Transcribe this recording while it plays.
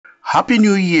Happy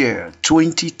New Year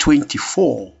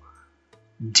 2024,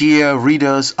 dear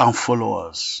readers and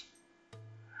followers.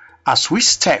 As we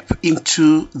step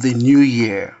into the new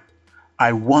year,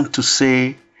 I want to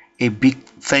say a big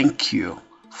thank you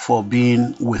for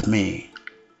being with me.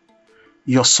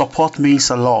 Your support means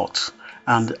a lot,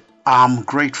 and I'm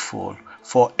grateful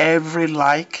for every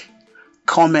like,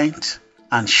 comment,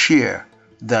 and share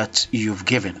that you've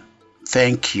given.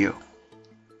 Thank you.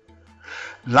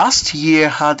 Last year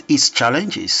had its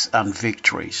challenges and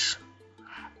victories,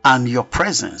 and your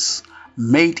presence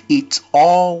made it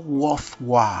all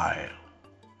worthwhile.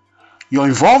 Your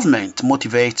involvement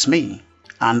motivates me,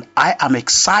 and I am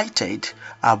excited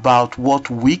about what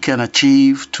we can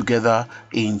achieve together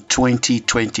in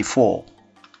 2024.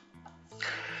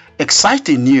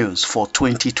 Exciting news for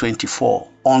 2024,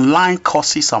 online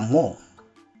courses and more.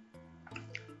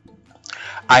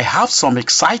 I have some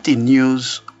exciting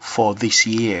news for this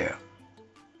year.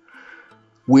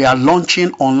 We are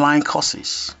launching online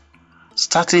courses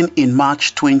starting in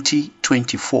March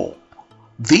 2024.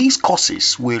 These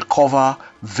courses will cover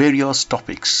various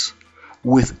topics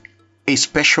with a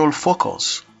special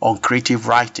focus on creative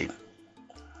writing.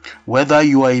 Whether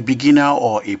you are a beginner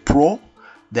or a pro,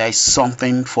 there is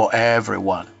something for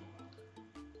everyone.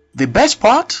 The best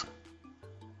part?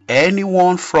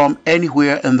 Anyone from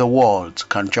anywhere in the world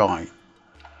can join.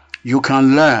 You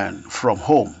can learn from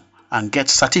home and get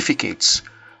certificates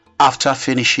after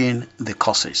finishing the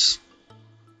courses.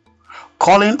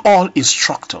 Calling all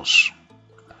instructors.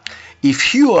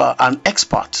 If you are an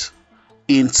expert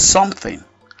in something,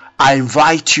 I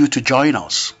invite you to join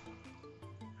us.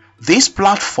 This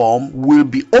platform will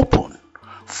be open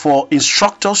for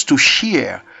instructors to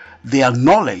share their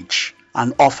knowledge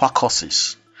and offer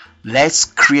courses. Let's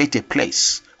create a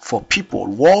place for people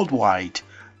worldwide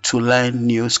to learn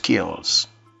new skills.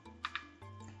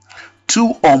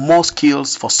 2 or more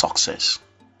skills for success.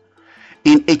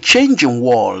 In a changing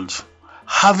world,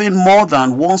 having more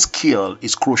than one skill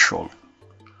is crucial.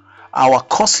 Our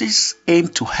courses aim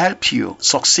to help you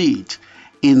succeed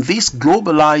in this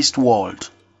globalized world.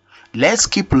 Let's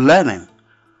keep learning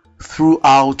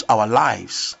throughout our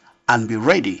lives and be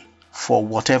ready for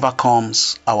whatever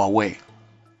comes our way.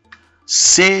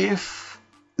 Save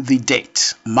the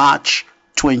date, March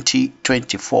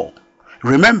 2024.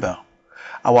 Remember,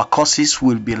 our courses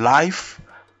will be live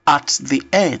at the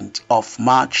end of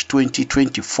March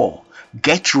 2024.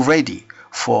 Get ready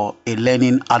for a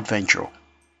learning adventure.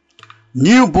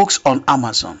 New books on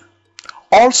Amazon.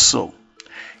 Also,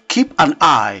 keep an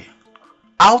eye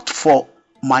out for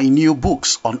my new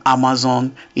books on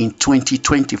Amazon in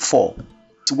 2024.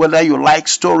 Whether you like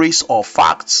stories or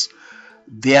facts,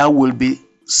 there will be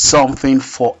something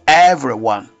for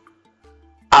everyone.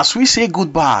 As we say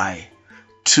goodbye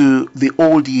to the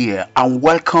old year and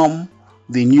welcome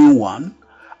the new one,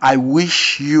 I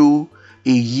wish you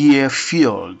a year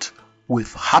filled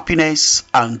with happiness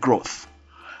and growth.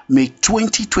 May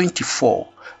 2024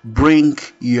 bring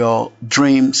your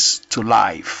dreams to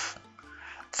life.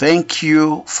 Thank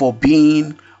you for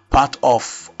being part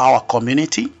of our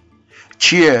community.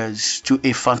 Cheers to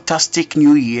a fantastic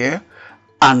new year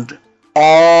and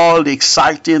all the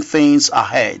exciting things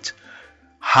ahead.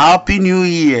 Happy New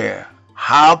Year!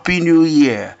 Happy New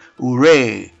Year!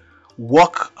 Hooray!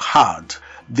 Work hard.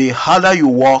 The harder you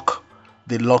work,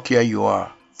 the luckier you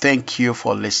are. Thank you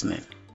for listening.